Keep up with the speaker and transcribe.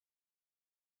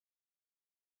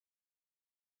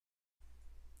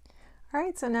All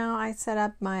right, so now I set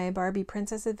up my Barbie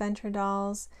Princess Adventure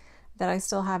dolls that I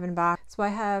still have in box. So I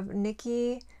have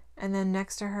Nikki, and then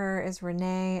next to her is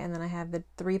Renee, and then I have the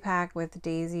 3-pack with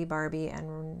Daisy, Barbie,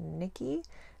 and Nikki.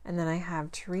 And then I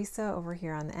have Teresa over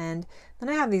here on the end. Then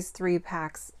I have these 3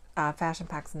 packs, fashion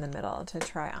packs in the middle to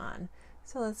try on.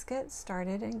 So let's get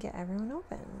started and get everyone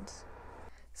opened.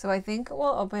 So I think we'll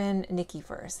open Nikki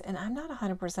first, and I'm not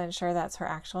 100% sure that's her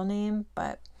actual name,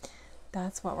 but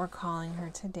that's what we're calling her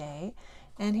today.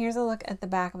 And here's a look at the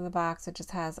back of the box. It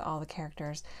just has all the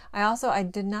characters. I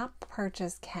did not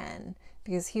purchase Ken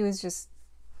because he was just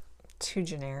too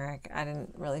generic. I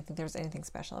didn't really think there was anything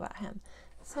special about him.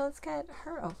 So let's get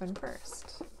her open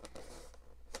first.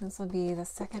 This will be the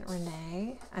second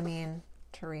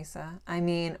Teresa.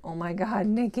 Oh my God,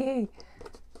 Nikki.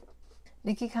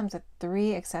 Nikki comes with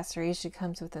 3 accessories. She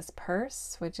comes with this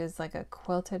purse, which is like a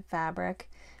quilted fabric.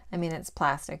 It's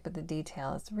plastic, but the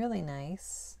detail is really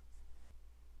nice.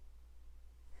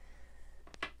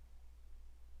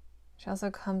 She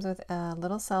also comes with a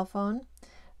little cell phone.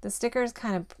 The sticker is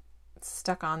kind of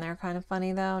stuck on there, kind of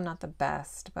funny though. Not the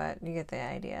best, but you get the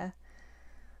idea.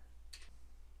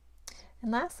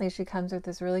 And lastly, she comes with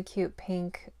this really cute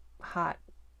pink hot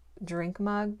drink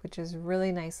mug, which is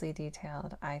really nicely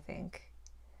detailed, I think.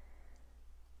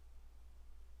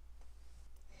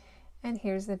 And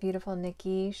here's the beautiful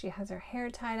Nikki. She has her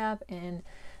hair tied up in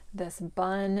this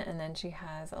bun, and then she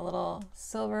has a little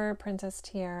silver princess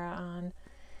tiara on.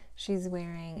 She's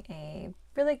wearing a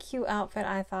really cute outfit,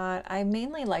 I thought. I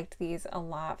mainly liked these a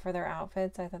lot for their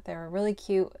outfits. I thought they were really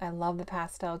cute. I love the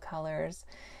pastel colors.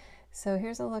 So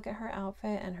here's a look at her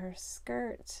outfit and her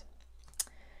skirt.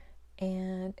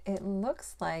 And it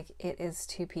looks like it is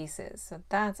 2 pieces, so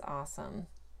that's awesome.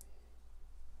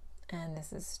 And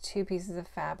this is 2 pieces of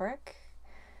fabric.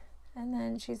 And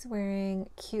then she's wearing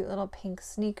cute little pink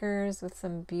sneakers with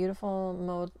some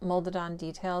beautiful molded on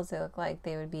details. They look like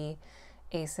they would be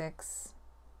Asics.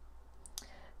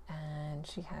 And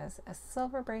she has a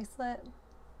silver bracelet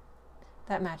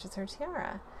that matches her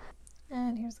tiara.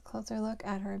 And here's a closer look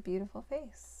at her beautiful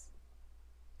face.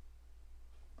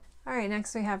 All right,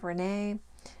 next we have Renee.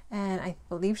 And I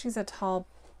believe she's a tall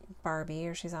Barbie,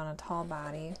 or she's on a tall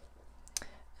body.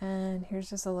 And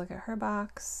here's just a look at her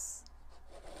box.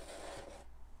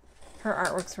 Her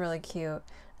artwork's really cute.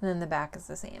 And then the back is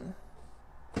the same.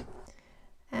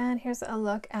 And here's a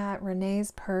look at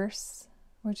Renee's purse,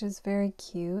 which is very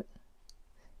cute.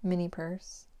 Mini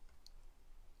purse.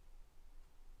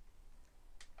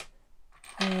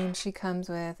 And she comes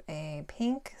with a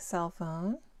pink cell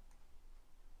phone.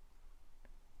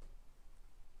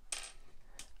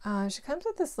 She comes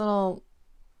with this little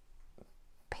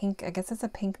pink, I guess it's a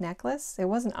pink necklace. It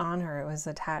wasn't on her, it was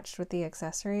attached with the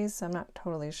accessories, so I'm not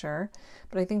totally sure,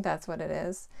 but I think that's what it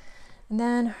is. And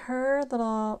then her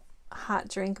little hot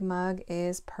drink mug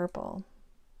is purple.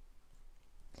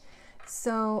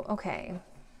 So, okay,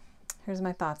 here's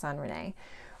my thoughts on Renee.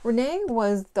 Renee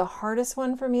was the hardest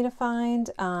one for me to find.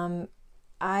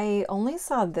 I only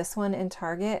saw this one in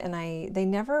Target, and they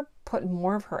never put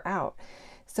more of her out.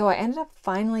 So I ended up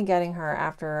finally getting her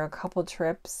after a couple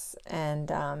trips, and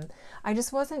I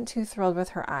just wasn't too thrilled with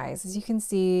her eyes. As you can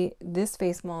see, this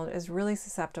face mold is really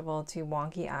susceptible to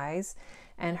wonky eyes,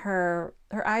 and her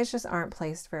eyes just aren't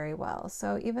placed very well.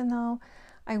 So even though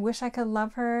I wish I could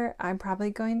love her, I'm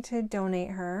probably going to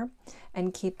donate her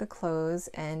and keep the clothes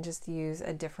and just use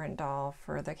a different doll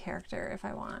for the character if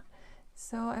I want.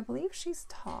 So I believe she's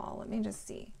tall. Let me just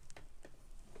see.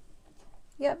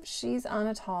 Yep, she's on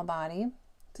a tall body.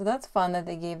 So that's fun that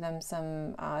they gave them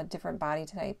some different body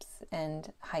types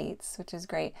and heights, which is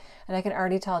great. And I can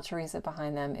already tell Teresa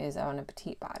behind them is on a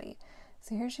petite body.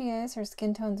 So here she is. Her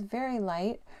skin tone's very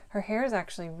light. Her hair is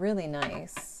actually really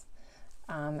nice.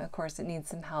 Of course, it needs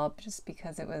some help just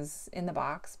because it was in the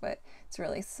box, but it's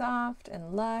really soft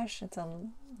and lush. It's a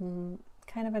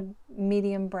kind of a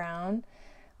medium brown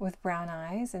with brown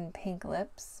eyes and pink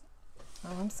lips.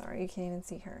 Oh, I'm sorry, you can't even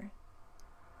see her.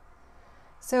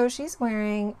 So she's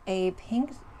wearing a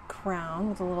pink crown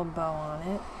with a little bow on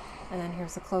it. And then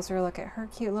here's a closer look at her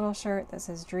cute little shirt that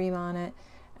says Dream on it.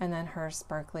 And then her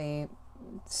sparkly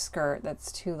skirt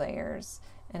that's 2 layers.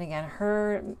 And again,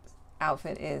 her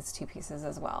outfit is 2 pieces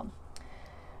as well.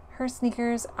 Her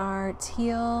sneakers are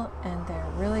teal and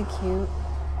they're really cute.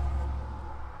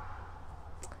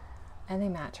 And they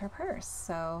match her purse.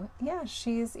 So yeah,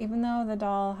 even though the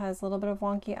doll has a little bit of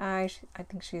wonky eye, I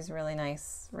think she's really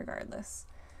nice regardless.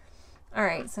 All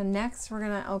right, so next we're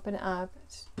gonna open up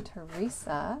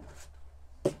Teresa.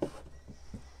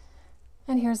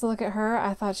 And here's a look at her.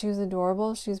 I thought she was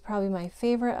adorable. She's probably my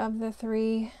favorite of the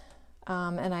 3.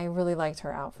 And I really liked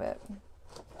her outfit.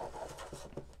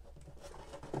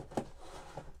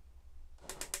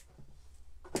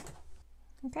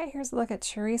 Okay, here's a look at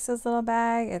Teresa's little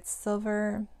bag. It's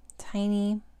silver,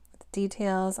 tiny, with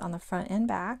details on the front and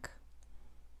back.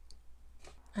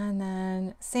 And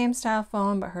then same style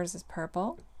phone, but hers is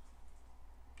purple.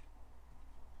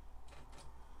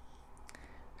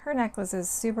 Her necklace is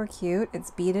super cute.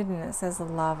 It's beaded and it says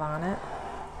love on it.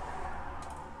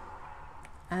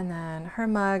 And then her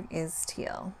mug is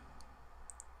teal.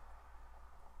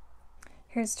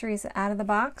 Here's Teresa out of the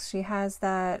box. She has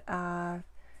that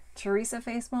Teresa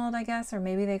face mold, I guess, or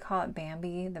maybe they call it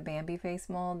Bambi, the Bambi face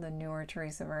mold, the newer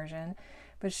Teresa version.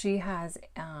 But she has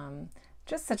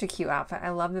just such a cute outfit. I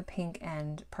love the pink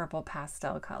and purple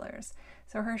pastel colors.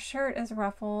 So her shirt is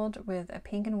ruffled with a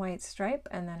pink and white stripe,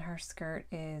 and then her skirt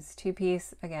is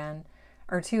two-piece again,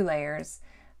 or 2 layers,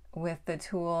 with the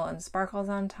tulle and sparkles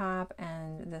on top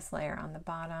and this layer on the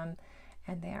bottom.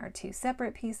 And they are 2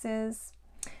 separate pieces.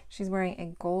 She's wearing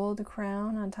a gold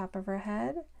crown on top of her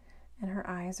head, and her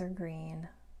eyes are green.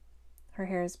 Her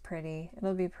hair is pretty.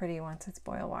 It'll be pretty once it's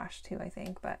boil washed too, I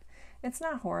think, but it's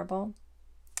not horrible.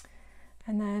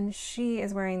 And then she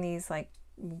is wearing these like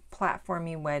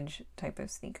platformy wedge type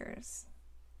of sneakers.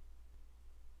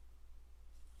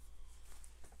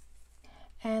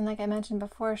 And like I mentioned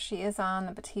before, she is on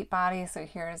the petite body, so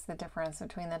here's the difference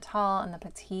between the tall and the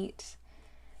petite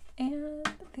and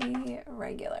the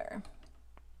regular.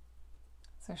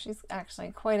 So she's actually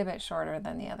quite a bit shorter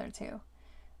than the other 2,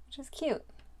 which is cute.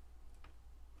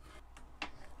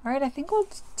 All right, I think we'll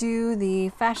do the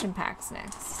fashion packs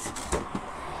next.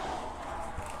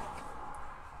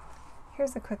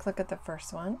 Here's a quick look at the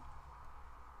first one.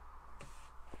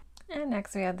 And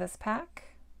next we have this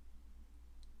pack.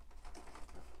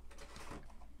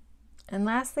 And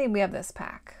lastly, we have this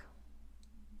pack.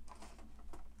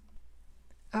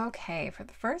 Okay, for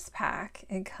the first pack,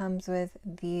 it comes with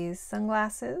these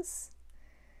sunglasses.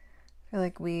 I feel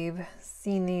like we've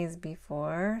seen these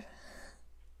before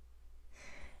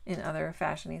in other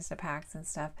fashionista packs and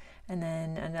stuff. And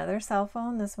then another cell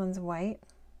phone. This one's white.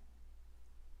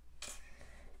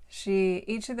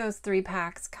 Each of those 3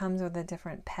 packs comes with a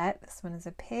different pet. This one is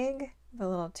a pig with a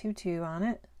little tutu on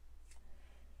it.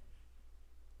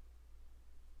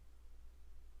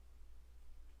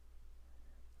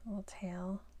 A little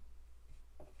tail.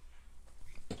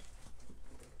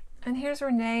 And here's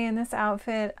Renee in this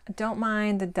outfit. Don't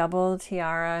mind the double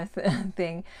tiara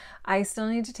thing. I still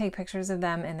need to take pictures of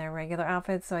them in their regular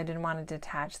outfits, so I didn't want to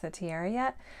detach the tiara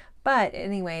yet. But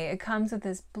anyway, it comes with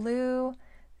this blue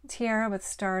tiara with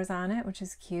stars on it, which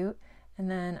is cute.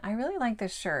 And then I really like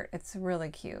this shirt. It's really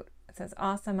cute. It says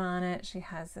awesome on it. She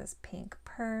has this pink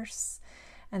purse,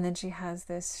 and then she has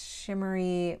this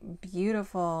shimmery,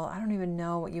 beautiful, I don't even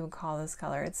know what you would call this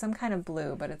color. It's some kind of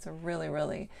blue, but it's a really,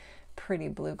 really pretty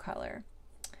blue color.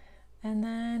 And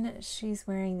then she's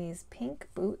wearing these pink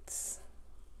boots.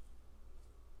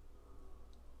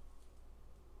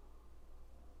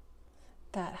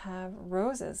 That have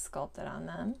roses sculpted on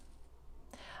them.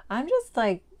 I'm just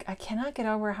like, I cannot get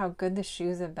over how good the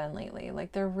shoes have been lately.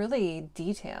 Like, they're really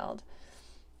detailed.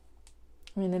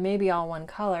 I mean, they may be all one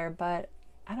color, but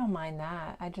I don't mind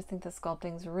that. I just think the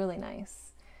sculpting's really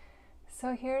nice.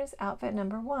 So here's outfit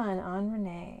number 1 on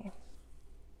Renee.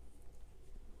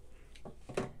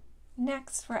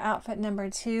 Next, for outfit number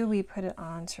 2, we put it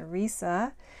on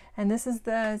Teresa. And this is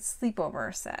the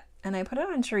sleepover set. And I put it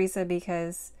on Teresa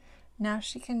because now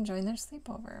she can join their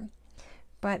sleepover.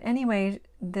 But anyway,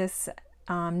 this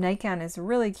nightgown is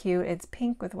really cute. It's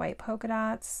pink with white polka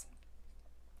dots,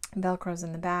 Velcro's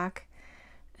in the back,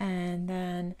 and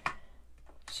then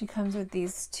she comes with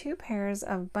these 2 pairs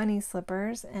of bunny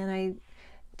slippers. And I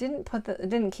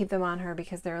didn't keep them on her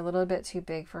because they're a little bit too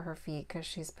big for her feet because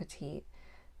she's petite.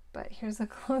 But here's a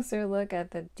closer look at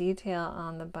the detail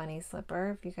on the bunny slipper,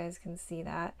 if you guys can see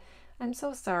that. I'm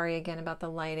so sorry again about the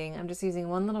lighting. I'm just using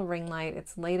one little ring light.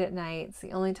 It's late at night. It's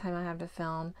the only time I have to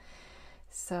film.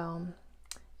 So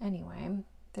anyway,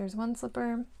 there's one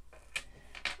slipper.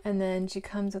 And then she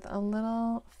comes with a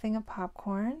little thing of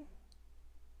popcorn.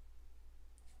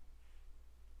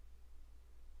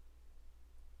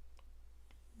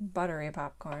 Buttery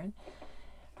popcorn.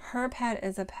 Her pet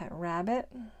is a pet rabbit.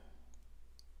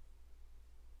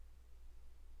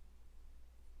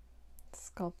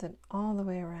 Sculpted all the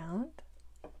way around.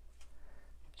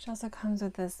 She also comes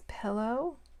with this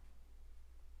pillow.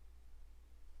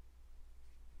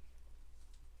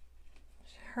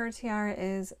 Her tiara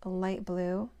is light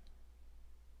blue.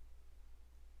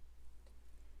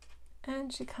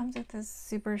 And she comes with this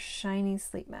super shiny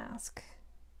sleep mask.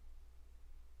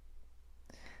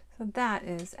 So that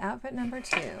is outfit number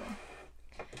 2.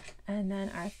 And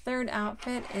then our third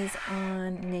outfit is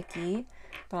on Nikki,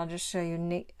 but I'll just show you.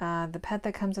 The pet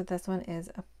that comes with this one is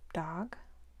a dog,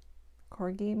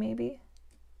 corgi maybe.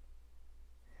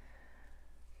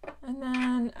 And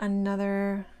then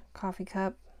another coffee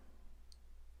cup.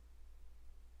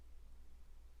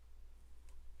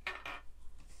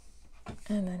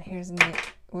 And then here's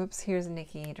here's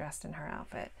Nikki dressed in her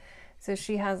outfit. So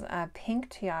she has a pink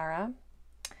tiara.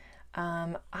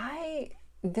 I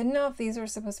didn't know if these were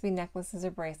supposed to be necklaces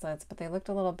or bracelets, but they looked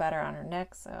a little better on her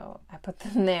neck, so I put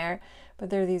them there. But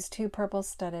there are these 2 purple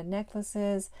studded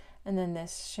necklaces, and then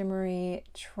this shimmery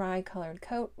tri-colored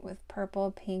coat with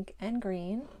purple, pink, and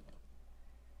green,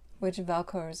 which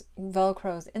velcros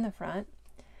in the front.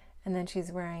 And then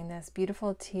she's wearing this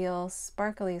beautiful teal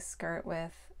sparkly skirt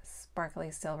with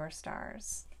sparkly silver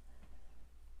stars.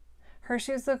 Her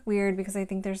shoes look weird because I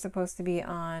think they're supposed to be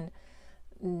on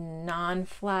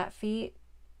non-flat feet,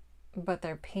 but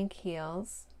they're pink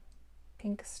heels,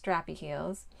 pink strappy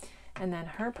heels. And then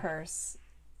her purse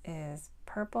is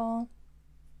purple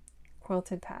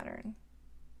quilted pattern.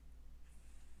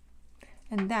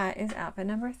 And that is outfit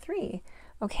number 3.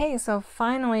 Okay, so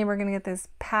finally we're gonna get this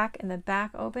pack in the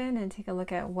back open and take a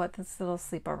look at what this little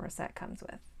sleepover set comes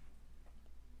with.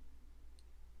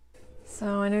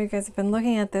 So I know you guys have been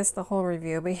looking at this the whole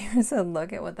review, but here's a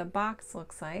look at what the box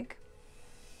looks like.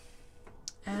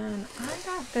 And I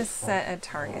got this set at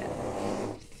Target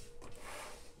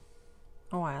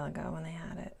a while ago when they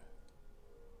had it.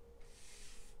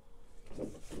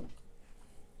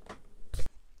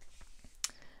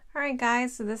 Alright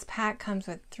guys, so this pack comes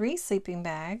with 3 sleeping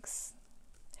bags.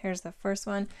 Here's the first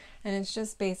one, and it's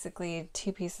just basically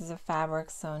 2 pieces of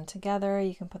fabric sewn together.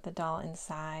 You can put the doll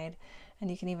inside, and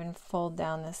you can even fold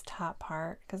down this top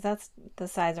part because the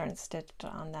sides aren't stitched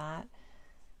on that.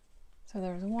 So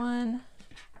there's one.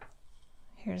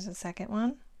 Here's the second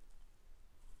one.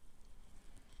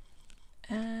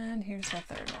 And here's the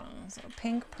third one. So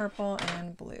pink, purple,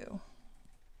 and blue.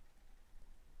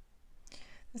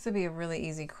 This would be a really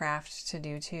easy craft to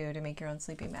do too, to make your own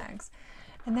sleeping bags.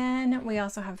 And then we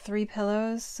also have 3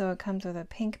 pillows. So it comes with a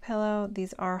pink pillow.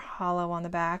 These are hollow on the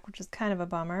back, which is kind of a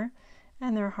bummer.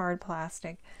 And they're hard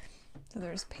plastic. So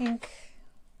there's pink,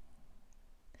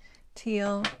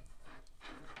 teal,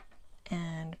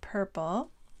 and purple.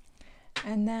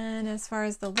 And then as far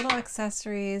as the little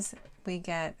accessories, we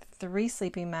get 3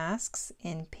 sleeping masks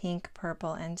in pink,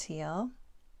 purple, and teal.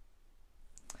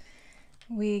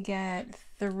 We get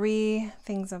 3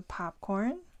 things of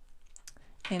popcorn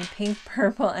in pink,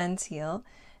 purple, and teal.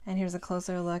 And here's a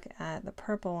closer look at the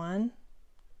purple one.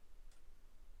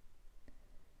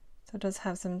 So it does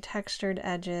have some textured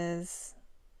edges,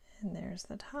 and there's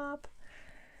the top.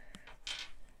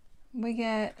 We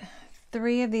get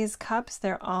 3 of these cups.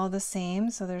 They're all the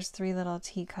same, so there's 3 little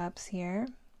teacups here.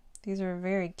 These are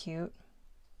very cute.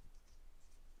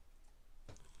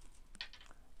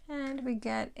 And we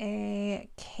get a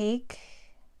cake,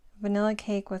 vanilla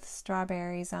cake with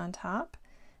strawberries on top,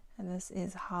 and this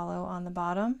is hollow on the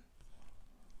bottom.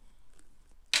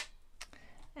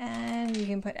 And you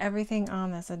can put everything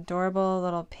on this adorable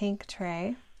little pink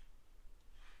tray.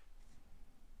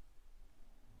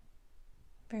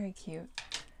 Very cute.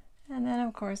 And then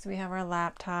of course we have our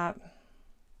laptop.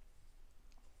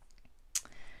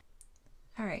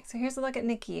 All right, so here's a look at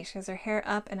Nikki. She has her hair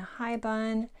up in a high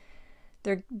bun.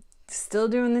 They're still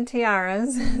doing the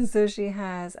tiaras. So she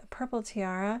has a purple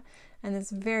tiara and this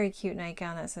very cute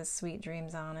nightgown that says Sweet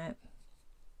Dreams on it.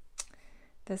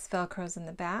 This velcro's in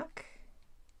the back.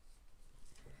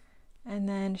 And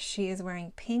then she is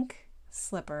wearing pink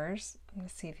slippers. I'm going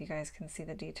to see if you guys can see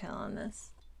the detail on this.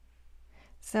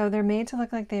 So they're made to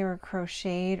look like they were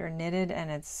crocheted or knitted, and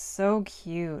it's so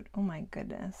cute. Oh my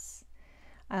goodness.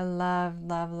 I love,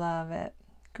 love, love it.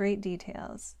 Great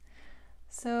details.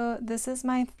 So this is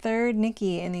my 3rd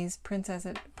Nikki in these Princess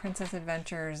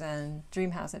Adventures and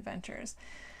Dreamhouse Adventures.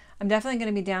 I'm definitely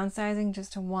going to be downsizing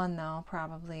just to 1 though,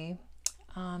 probably.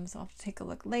 So I'll have to take a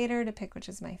look later to pick which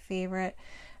is my favorite.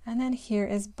 And then here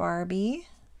is Barbie.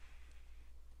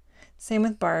 Same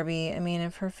with Barbie. I mean,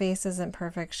 if her face isn't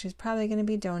perfect, she's probably going to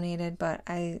be donated, but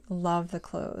I love the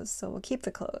clothes, so we'll keep the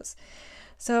clothes.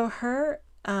 So her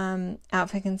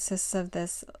outfit consists of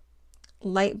this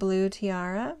light blue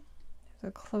tiara. There's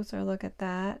a closer look at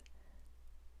that.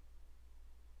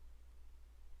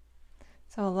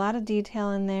 So a lot of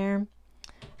detail in there.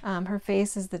 Her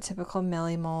face is the typical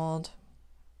Millie mold.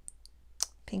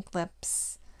 Pink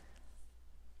lips.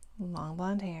 Long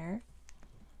blonde hair.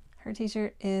 Her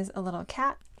t-shirt is a little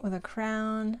cat with a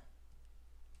crown,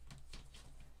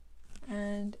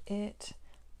 and it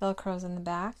Velcros in the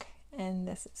back, and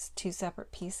this is 2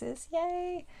 separate pieces.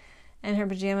 Yay! And her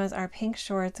pajamas are pink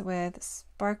shorts with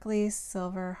sparkly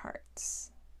silver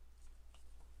hearts.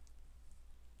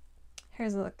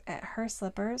 Here's a look at her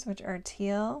slippers, which are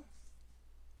teal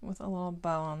with a little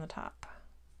bow on the top.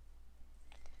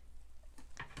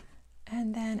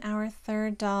 And then our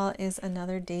third doll is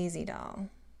another Daisy doll.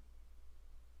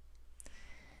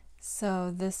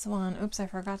 So this one, oops, I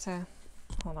forgot to,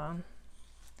 hold on.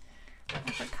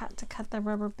 I forgot to cut the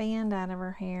rubber band out of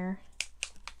her hair.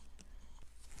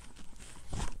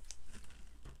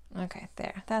 Okay,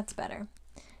 there, that's better.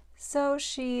 So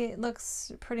she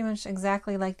looks pretty much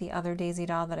exactly like the other Daisy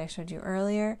doll that I showed you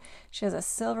earlier. She has a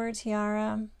silver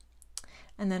tiara,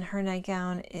 and then her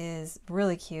nightgown is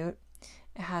really cute.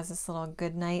 It has this little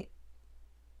good night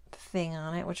thing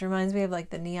on it, which reminds me of like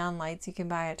the neon lights you can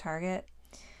buy at Target.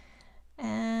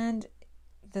 And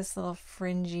this little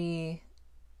fringy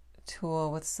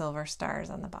tulle with silver stars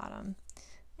on the bottom.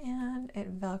 And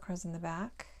it velcros in the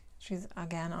back. She's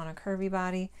again on a curvy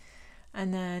body.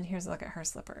 And then here's a look at her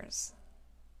slippers.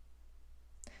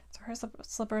 So her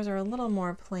slippers are a little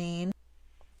more plain,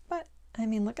 but I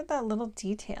mean, look at that little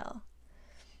detail.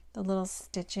 The little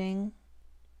stitching.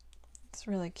 It's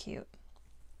really cute.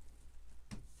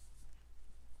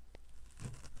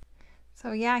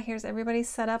 So yeah, here's everybody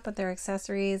set up with their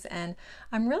accessories, and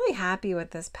I'm really happy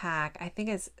with this pack. I think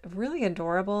it's really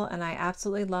adorable, and I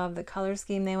absolutely love the color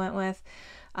scheme they went with.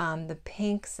 The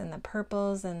pinks and the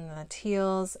purples and the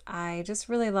teals. I just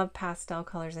really love pastel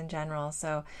colors in general,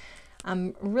 so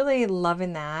I'm really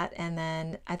loving that. And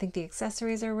then I think the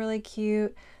accessories are really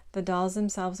cute. The dolls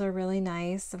themselves are really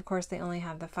nice. Of course, they only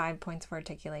have the 5 points for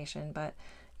articulation, but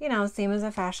you know, same as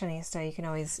a fashionista, you can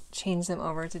always change them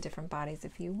over to different bodies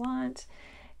if you want.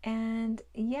 And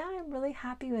yeah, I'm really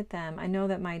happy with them. I know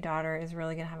that my daughter is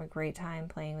really gonna have a great time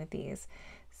playing with these.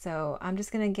 So I'm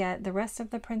just gonna get the rest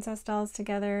of the princess dolls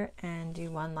together and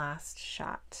do one last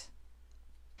shot.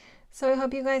 So I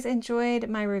hope you guys enjoyed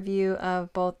my review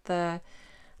of both the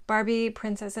Barbie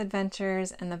Princess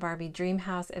Adventures and the Barbie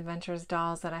Dreamhouse Adventures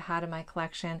dolls that I had in my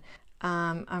collection.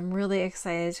 I'm really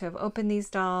excited to have opened these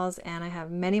dolls, and I have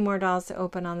many more dolls to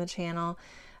open on the channel.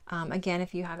 Again,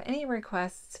 if you have any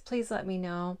requests, please let me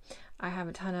know. I have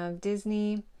a ton of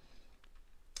Disney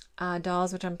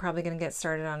dolls, which I'm probably going to get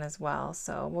started on as well.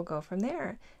 So we'll go from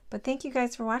there. But thank you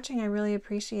guys for watching. I really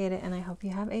appreciate it, and I hope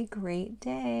you have a great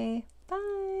day.